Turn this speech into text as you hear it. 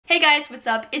Hey guys, what's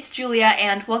up? It's Julia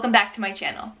and welcome back to my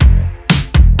channel.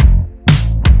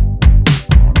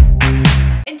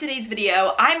 In today's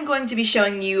video, I'm going to be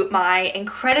showing you my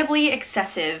incredibly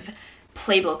excessive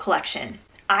Playbill collection.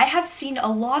 I have seen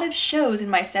a lot of shows in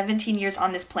my 17 years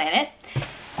on this planet,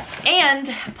 and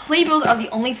Playbills are the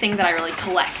only thing that I really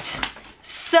collect.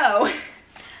 So,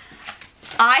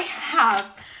 I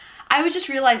was just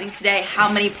realizing today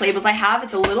how many Playbills I have.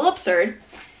 It's a little absurd,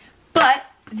 but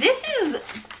this is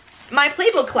my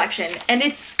Playbill collection, and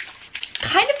it's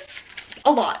kind of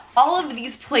a lot. All of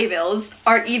these Playbills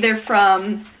are either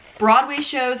from Broadway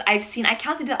shows. I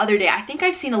counted the other day, I think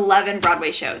I've seen 11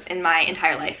 Broadway shows in my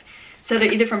entire life. So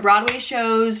they're either from Broadway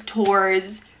shows,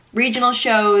 tours, regional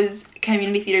shows,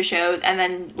 community theater shows, and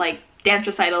then like dance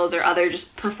recitals or other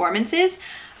just performances.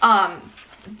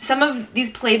 Some of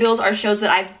these Playbills are shows that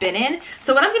I've been in.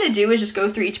 So what I'm gonna do is just go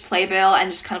through each Playbill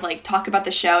and just kind of like talk about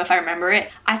the show if I remember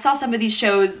it. I saw some of these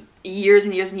shows years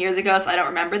and years and years ago, so I don't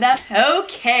remember them.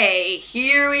 Okay,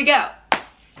 here we go.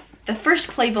 The first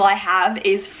Playbill I have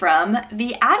is from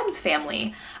The Addams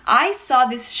Family. I saw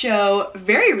this show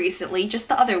very recently, just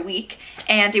the other week,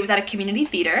 and it was at a community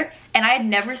theater, and I had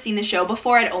never seen the show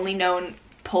before. I'd only known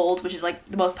Pulled, which is like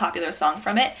the most popular song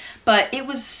from it, but it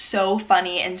was so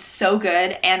funny and so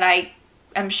good, and I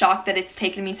am shocked that it's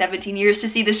taken me 17 years to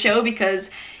see the show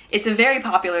because it's a very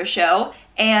popular show,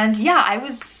 and yeah, I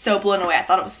was so blown away. I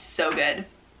thought it was so good.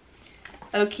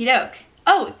 Okie doke.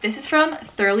 Oh, this is from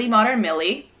Thoroughly Modern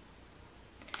Millie.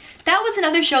 That was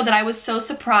another show that I was so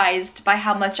surprised by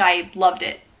how much I loved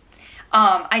it.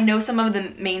 I know some of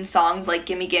the main songs like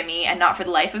Gimme Gimme and Not for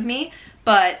the Life of Me,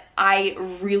 but I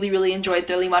really enjoyed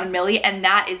Thoroughly Modern Millie, and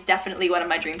that is definitely one of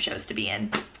my dream shows to be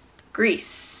in.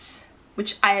 Grease,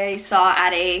 which I saw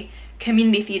at a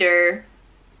community theater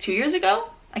 2 years ago?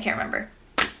 I can't remember.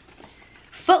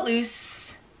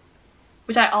 Footloose,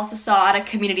 which I also saw at a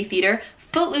community theater.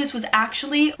 Footloose was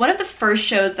actually one of the first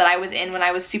shows that I was in when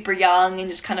I was super young and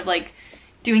just kind of like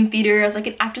doing theater as like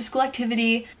an after school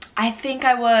activity. I think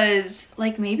I was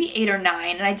like maybe 8 or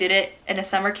 9, and I did it in a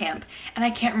summer camp, and I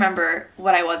can't remember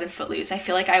what I was in Footloose. I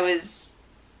feel like I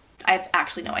have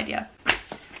actually no idea.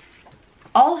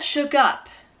 All Shook Up.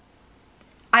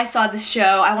 I saw this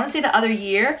show, I want to say the other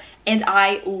year, and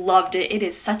I loved it. It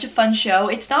is such a fun show.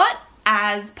 It's not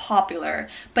as popular,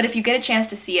 but if you get a chance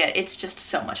to see it, it's just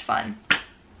so much fun.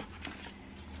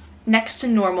 Next to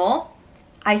Normal.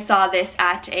 I saw this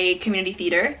at a community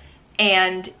theater,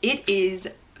 and it is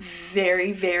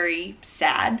very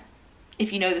sad.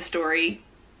 If you know the story,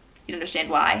 you understand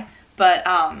why. But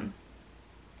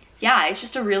yeah, it's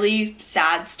just a really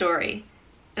sad story.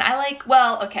 And I like,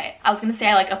 well, okay, I was gonna say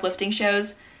I like uplifting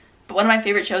shows, but one of my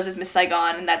favorite shows is Miss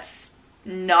Saigon, and that's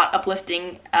not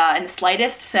uplifting in the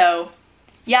slightest. So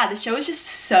yeah, the show is just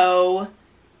so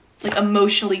like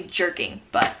emotionally jerking,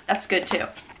 but that's good too.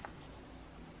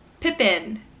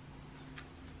 Pippin.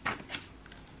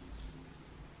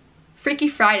 Freaky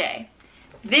Friday.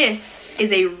 This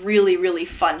is a really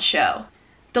fun show.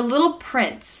 The Little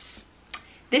Prince.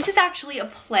 This is actually a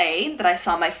play that I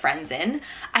saw my friends in.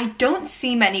 I don't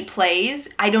see many plays.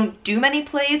 I don't do many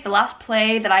plays. The last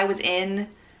play that I was in,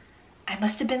 I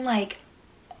must have been like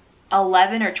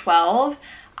 11 or 12.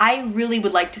 I really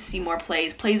would like to see more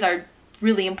plays. Plays are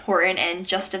really important and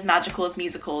just as magical as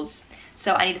musicals.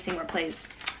 So I need to see more plays.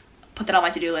 Put that on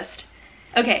my to-do list.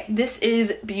 Okay, this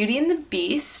is Beauty and the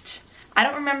Beast. I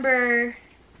don't remember,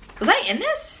 was I in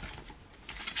this?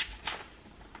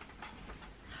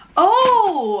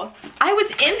 Oh, I was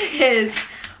in this.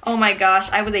 Oh my gosh,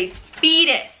 I was a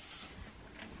fetus.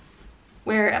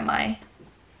 Where am I?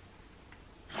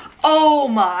 Oh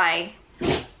my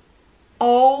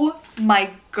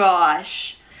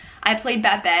gosh. I played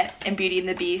Babette in Beauty and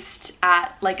the Beast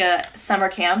at like a summer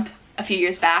camp a few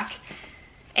years back.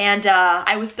 And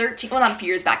I was 13, well not a few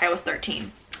years back, I was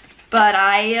 13. But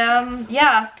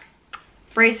yeah,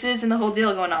 braces and the whole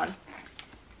deal going on.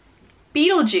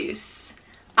 Beetlejuice.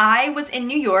 I was in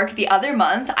New York the other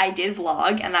month. I did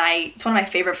vlog, and it's one of my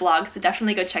favorite vlogs, so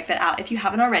definitely go check that out if you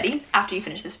haven't already after you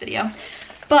finish this video.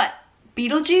 But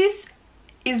Beetlejuice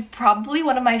is probably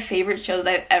one of my favorite shows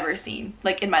I've ever seen,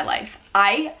 like in my life.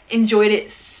 I enjoyed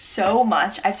it so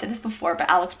much. I've said this before, but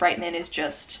Alex Brightman is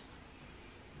just,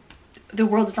 the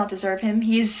world does not deserve him.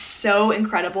 He is so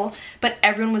incredible, but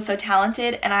everyone was so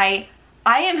talented, and I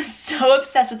am so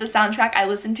obsessed with the soundtrack. I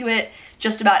listen to it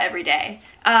just about every day.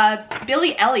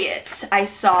 Billy Elliot I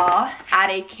saw at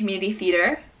a community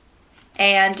theater,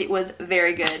 and it was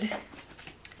very good.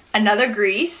 Another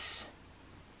Grease.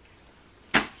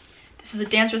 This is a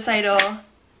dance recital.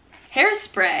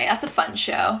 Hairspray, that's a fun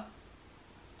show.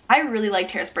 I really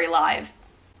liked Hairspray live.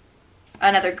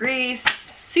 another Grease,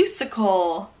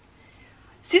 Seussical.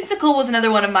 Seussical was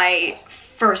another one of my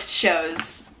first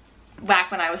shows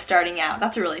back when I was starting out.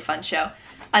 That's a really fun show.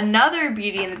 Another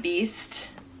Beauty and the Beast.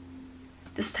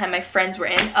 This time my friends were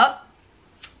in.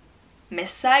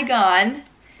 Miss Saigon.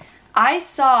 I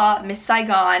saw Miss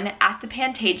Saigon at the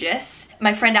Pantages.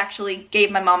 My friend actually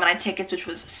gave my mom and I tickets, which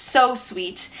was so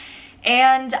sweet.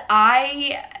 And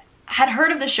I had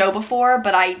heard of the show before,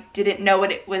 but I didn't know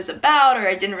what it was about, or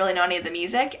I didn't really know any of the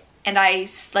music. And I,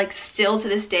 like, still to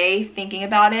this day, thinking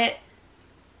about it,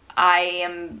 I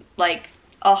am like,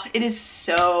 oh, it is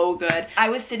so good. I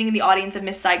was sitting in the audience of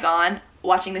Miss Saigon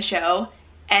watching the show,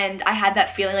 and I had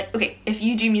that feeling like, okay, if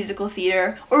you do musical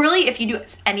theater, or really if you do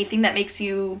anything that makes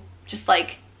you just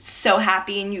like so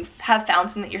happy and you have found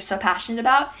something that you're so passionate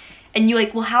about, and you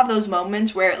like will have those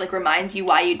moments where it like reminds you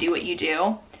why you do what you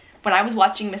do. When I was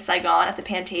watching Miss Saigon at the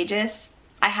Pantages,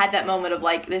 I had that moment of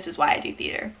like, this is why I do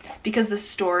theater. Because the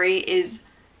story is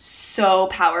so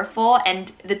powerful,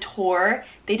 and the tour,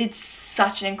 they did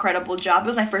such an incredible job. It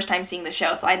was my first time seeing the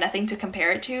show, so I had nothing to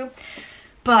compare it to.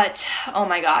 But, oh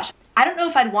my gosh. I don't know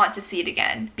if I'd want to see it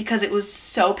again because it was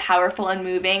so powerful and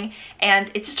moving,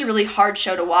 and it's just a really hard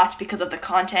show to watch because of the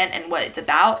content and what it's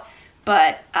about.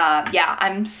 But yeah,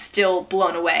 I'm still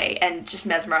blown away and just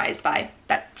mesmerized by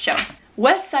that show.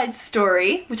 West Side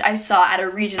Story, which I saw at a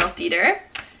regional theater.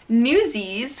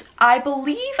 Newsies, I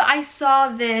believe I saw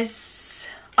this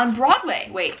on Broadway.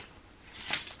 Wait.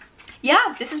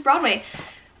 Yeah, this is Broadway.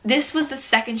 This was the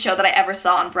second show that I ever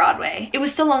saw on Broadway. It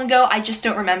was so long ago, I just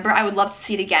don't remember. I would love to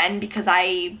see it again because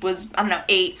I was, I don't know,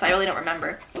 8, so I really don't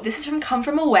remember. This is from Come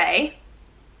From Away,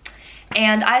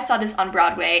 and I saw this on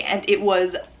Broadway, and it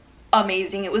was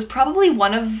amazing. It was probably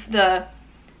one of the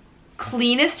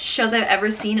cleanest shows I've ever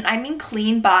seen, and I mean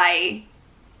clean by,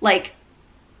 like,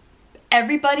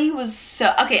 everybody was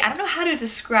so, okay, I don't know how to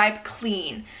describe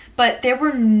clean, but there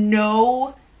were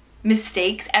no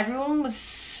mistakes. Everyone was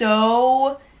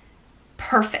so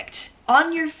perfect.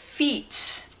 On Your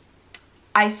Feet.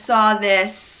 I saw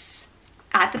this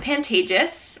at the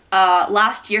Pantages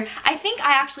last year. I think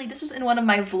this was in one of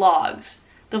my vlogs.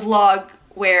 The vlog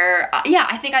where, yeah,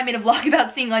 I think I made a vlog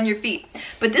about seeing On Your Feet.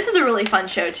 But this was a really fun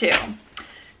show too.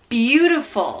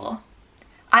 Beautiful.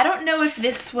 I don't know if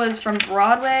this was from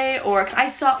Broadway or, cause I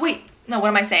saw, wait, no, what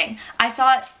am I saying? I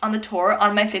saw it on the tour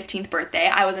on my 15th birthday.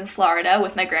 I was in Florida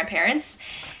with my grandparents,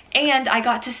 and I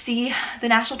got to see the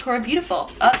national tour of Beautiful.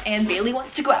 And Bailey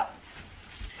wants to go out.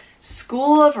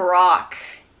 School of Rock.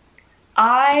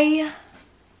 I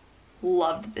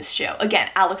loved this show. Again,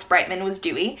 Alex Brightman was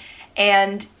Dewey,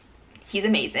 and he's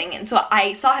amazing. And so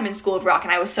I saw him in School of Rock,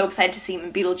 and I was so excited to see him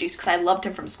in Beetlejuice because I loved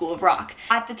him from School of Rock.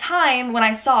 At the time when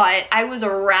I saw it, I was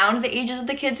around the ages of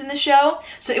the kids in the show,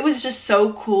 so it was just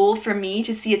so cool for me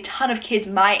to see a ton of kids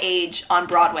my age on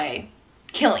Broadway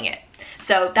killing it.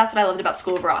 So that's what I loved about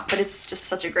School of Rock, but it's just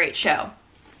such a great show.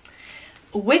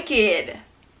 Wicked.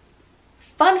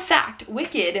 Fun fact,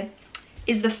 Wicked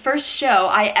is the first show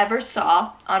I ever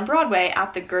saw on Broadway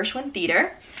at the Gershwin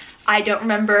Theater. I don't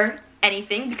remember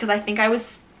anything because I think I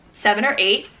was 7 or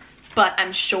 8, but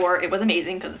I'm sure it was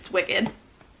amazing because it's Wicked.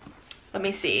 Let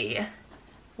me see.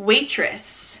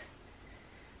 Waitress.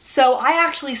 So I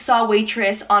actually saw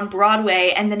Waitress on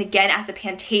Broadway and then again at the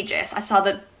Pantages. I saw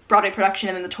the Broadway production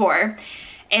and then the tour,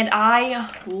 and I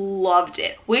loved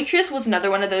it. Waitress was another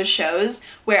one of those shows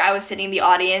where I was sitting in the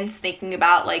audience thinking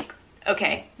about like,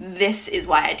 okay, this is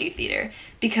why I do theater.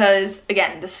 Because,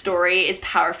 again, the story is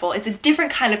powerful. It's a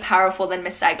different kind of powerful than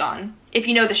Miss Saigon. If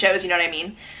you know the shows, you know what I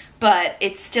mean. But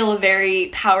it's still a very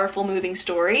powerful, moving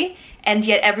story, and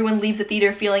yet everyone leaves the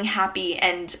theater feeling happy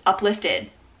and uplifted.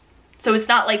 So it's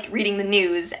not like reading the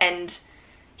news and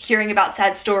hearing about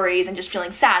sad stories and just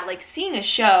feeling sad. Like, seeing a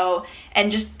show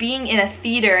and just being in a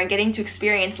theater and getting to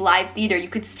experience live theater, you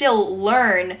could still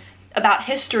learn about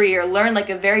history or learn like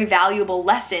a very valuable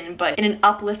lesson, but in an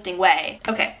uplifting way.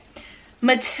 Okay,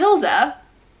 Matilda.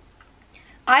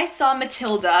 I saw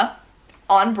Matilda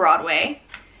on Broadway.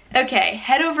 Okay,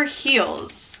 Head Over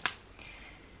Heels.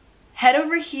 Head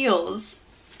Over Heels,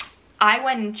 I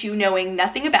went into knowing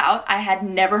nothing about. I had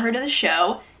never heard of the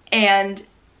show, and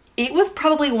it was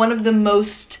probably one of the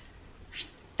most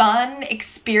fun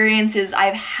experiences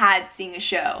I've had seeing a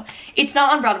show. It's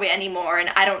not on Broadway anymore, and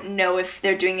I don't know if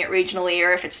they're doing it regionally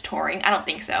or if it's touring. I don't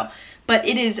think so. But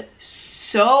it is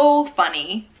so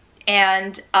funny,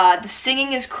 and the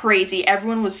singing is crazy.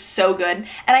 Everyone was so good.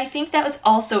 And I think that was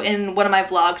also in one of my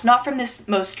vlogs, not from this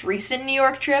most recent New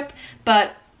York trip,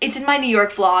 but it's in my New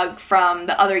York vlog from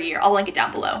the other year. I'll link it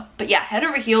down below. But yeah, Head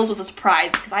Over Heels was a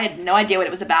surprise because I had no idea what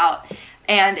it was about,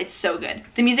 and it's so good.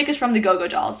 The music is from the Go-Go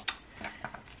Dolls.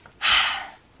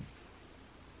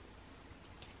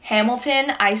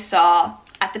 Hamilton I saw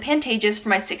at the Pantages for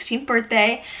my 16th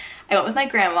birthday. I went with my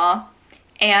grandma,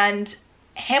 and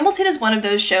Hamilton is one of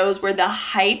those shows where the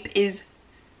hype is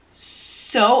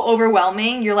so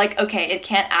overwhelming. You're like, okay, it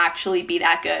can't actually be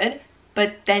that good.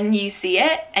 But then you see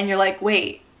it and you're like,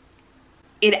 wait,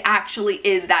 it actually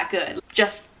is that good.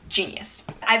 Just genius.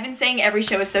 I've been saying every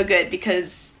show is so good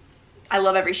because I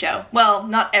love every show. Well,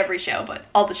 not every show, but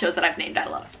all the shows that I've named I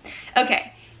love.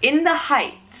 Okay, In the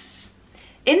Heights.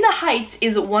 In the Heights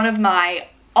is one of my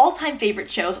all-time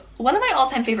favorite shows. One of my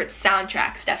all-time favorite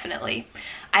soundtracks, definitely.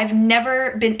 I've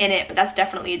never been in it, but that's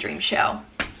definitely a dream show.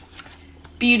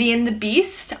 Beauty and the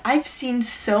Beast. I've seen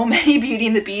so many Beauty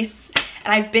and the Beasts,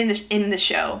 and I've been in the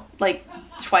show like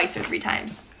twice or 3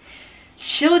 times.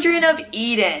 Children of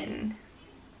Eden.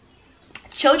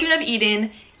 Children of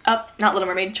Eden, not Little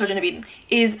Mermaid, Children of Eden,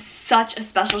 is such a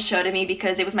special show to me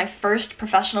because it was my first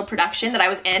professional production that I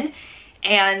was in,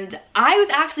 and I was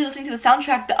actually listening to the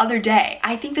soundtrack the other day.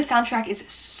 I think the soundtrack is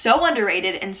so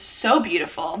underrated and so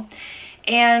beautiful,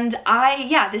 and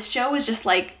this show was just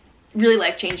like really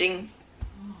life-changing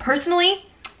personally,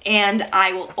 and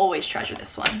I will always treasure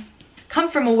this one. Come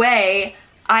From Away,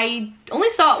 I only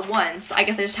saw it once. I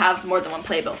guess I just have more than one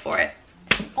playbill for it.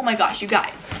 Oh my gosh, you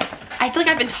guys. I feel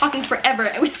like I've been talking forever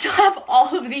and we still have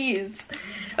all of these.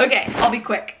 Okay, I'll be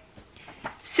quick.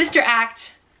 Sister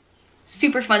Act,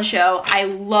 super fun show. I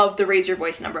love the Raise Your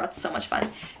Voice number, that's so much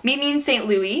fun. Meet Me in St.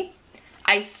 Louis,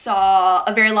 I saw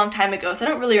a very long time ago, so I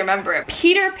don't really remember it.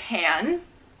 Peter Pan,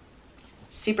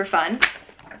 super fun.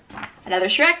 Another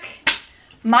Shrek.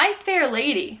 My Fair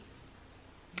Lady.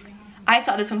 I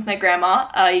saw this one with my grandma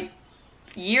a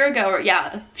year ago, or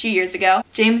yeah, a few years ago.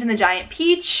 James and the Giant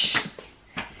Peach.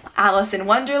 Alice in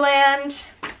Wonderland.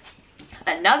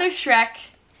 Another Shrek.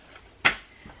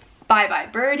 Bye Bye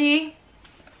Birdie.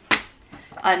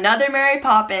 Another Mary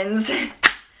Poppins.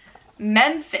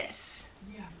 Memphis.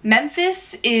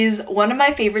 Memphis is one of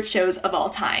my favorite shows of all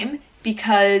time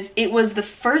because it was the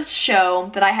first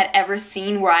show that I had ever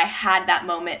seen where I had that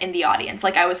moment in the audience,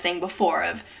 like I was saying before,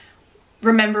 of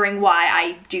remembering why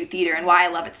I do theater and why I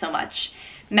love it so much.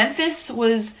 Memphis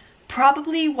was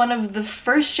probably one of the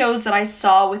first shows that I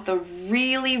saw with a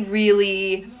really,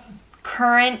 really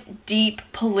current, deep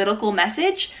political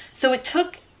message. So it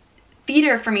took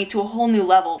theater for me to a whole new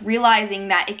level. Realizing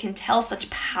that it can tell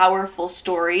such powerful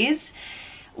stories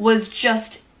was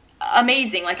just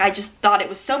amazing. Like, I just thought it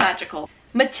was so magical.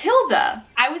 Matilda.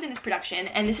 I was in this production,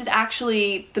 and this is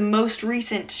actually the most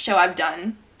recent show I've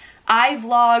done. I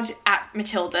vlogged at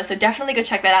Matilda, so definitely go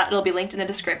check that out. It'll be linked in the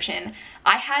description.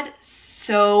 I had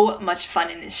so much fun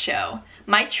in this show.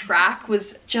 My track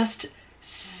was just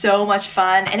so much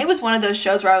fun, and it was one of those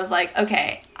shows where I was like,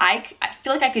 okay, I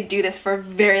feel like I could do this for a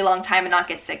very long time and not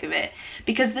get sick of it,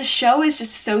 because the show is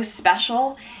just so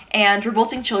special, and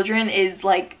Revolting Children is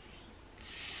like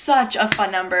such a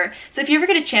fun number. So if you ever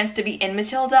get a chance to be in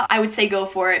Matilda, I would say go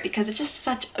for it because it's just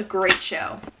such a great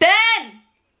show. Ben!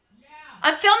 Yeah.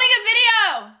 I'm filming a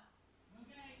video!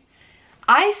 Okay.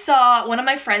 I saw one of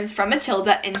my friends from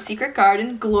Matilda in Secret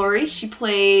Garden, Glory. She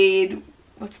played,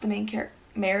 what's the main character?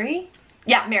 Mary?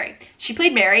 Yeah, Mary. She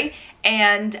played Mary,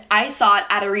 and I saw it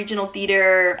at a regional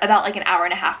theater about like an hour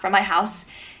and a half from my house,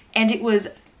 and it was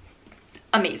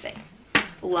amazing.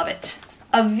 Love it.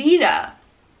 Avita.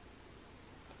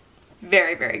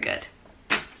 Very, very good.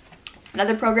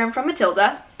 Another program from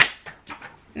Matilda.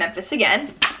 Memphis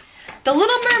again. The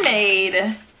Little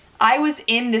Mermaid. I was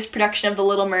in this production of The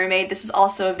Little Mermaid. This was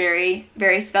also a very,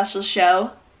 very special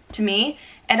show to me.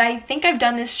 And I think I've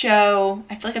done this show,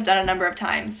 I feel like I've done it a number of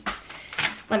times.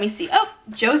 Let me see. Oh,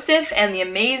 Joseph and the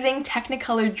Amazing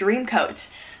Technicolor Dreamcoat.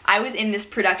 I was in this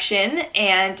production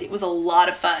and it was a lot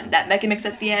of fun. That Mega Mix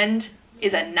at the end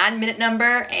is a 9-minute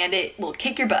number and it will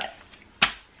kick your butt.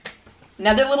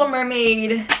 Another Little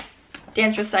Mermaid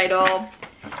dance recital.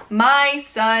 My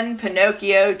Son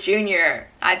Pinocchio Jr.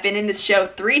 I've been in this show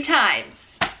 3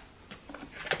 times.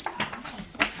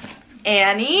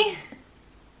 Annie.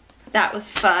 That was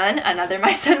fun. Another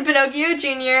My Son Pinocchio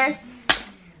Jr.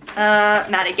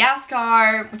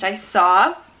 Madagascar, which I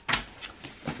saw.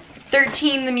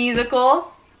 13 the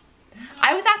Musical.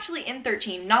 I was actually in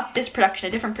 13, not this production,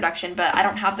 a different production, but I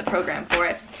don't have the program for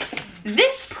it.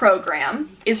 This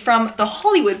program is from the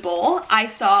Hollywood Bowl. I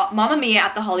saw Mamma Mia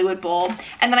at the Hollywood Bowl,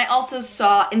 and then I also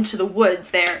saw Into the Woods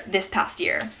there this past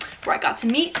year, where I got to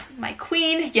meet my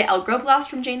queen, Yael Grobglas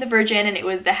from Jane the Virgin, and it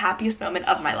was the happiest moment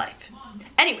of my life.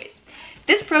 Anyways,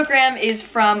 this program is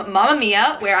from Mamma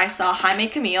Mia, where I saw Jaime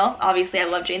Camille. Obviously, I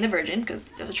love Jane the Virgin, because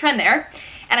there's a trend there.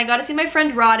 And I got to see my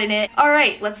friend Rod in it.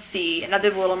 Alright, let's see.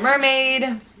 Another Little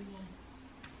Mermaid.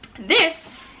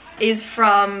 This is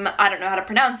from, I don't know how to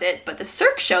pronounce it, but the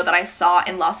Cirque show that I saw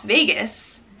in Las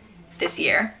Vegas this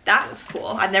year. That was cool.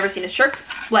 I've never seen a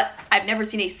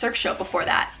Cirque show before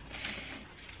that.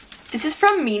 This is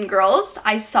from Mean Girls.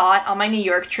 I saw it on my New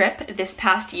York trip this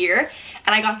past year,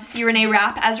 and I got to see Renee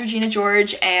Rapp as Regina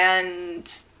George,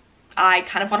 and I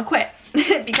kind of want to quit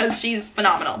because she's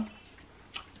phenomenal.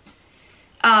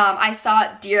 I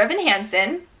saw Dear Evan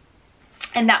Hansen,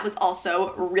 and that was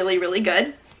also really, really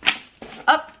good.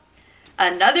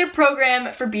 Another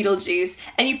program for Beetlejuice,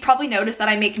 and you've probably noticed that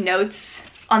I make notes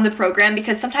on the program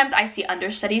because sometimes I see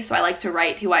understudies, so I like to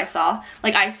write who I saw.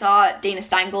 Like I saw Dana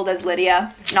Steingold as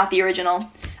Lydia, not the original,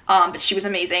 but she was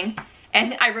amazing.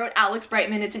 And I wrote Alex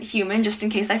Brightman Isn't Human just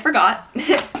in case I forgot.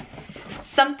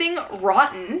 Something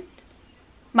Rotten,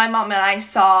 my mom and I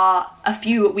saw a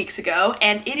few weeks ago,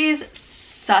 and it is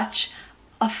such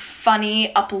a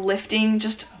funny, uplifting,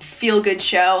 just feel-good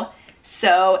show.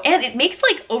 So, and it makes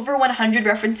like over 100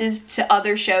 references to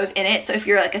other shows in it, so if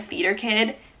you're like a theater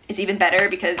kid, it's even better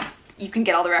because you can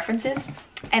get all the references.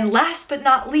 And last but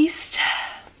not least,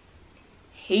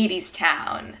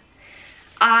 Hadestown.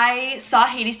 I saw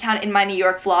Hadestown in my New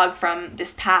York vlog from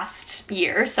this past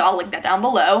year, so I'll link that down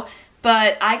below.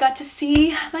 But I got to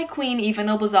see my queen, Eva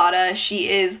Noblezada. She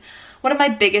is one of my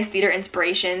biggest theater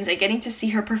inspirations, and getting to see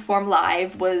her perform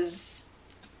live was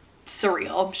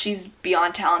surreal. She's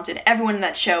beyond talented. Everyone in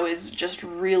that show is just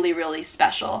really, really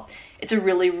special. It's a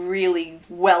really, really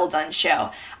well done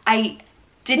show. I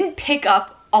didn't pick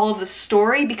up all of the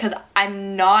story because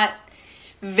I'm not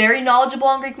very knowledgeable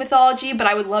on Greek mythology, but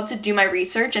I would love to do my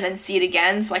research and then see it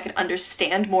again so I could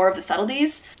understand more of the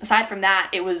subtleties. Aside from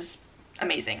that, it was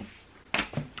amazing.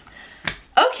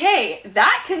 Okay,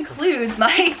 that concludes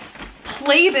my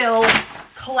Playbill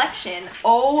collection.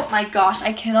 Oh my gosh,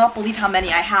 I cannot believe how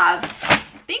many I have.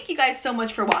 Thank you guys so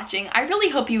much for watching. I really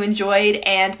hope you enjoyed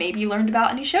and maybe you learned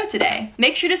about a new show today.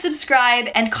 Make sure to subscribe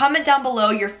and comment down below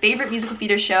your favorite musical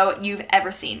theater show you've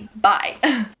ever seen. Bye.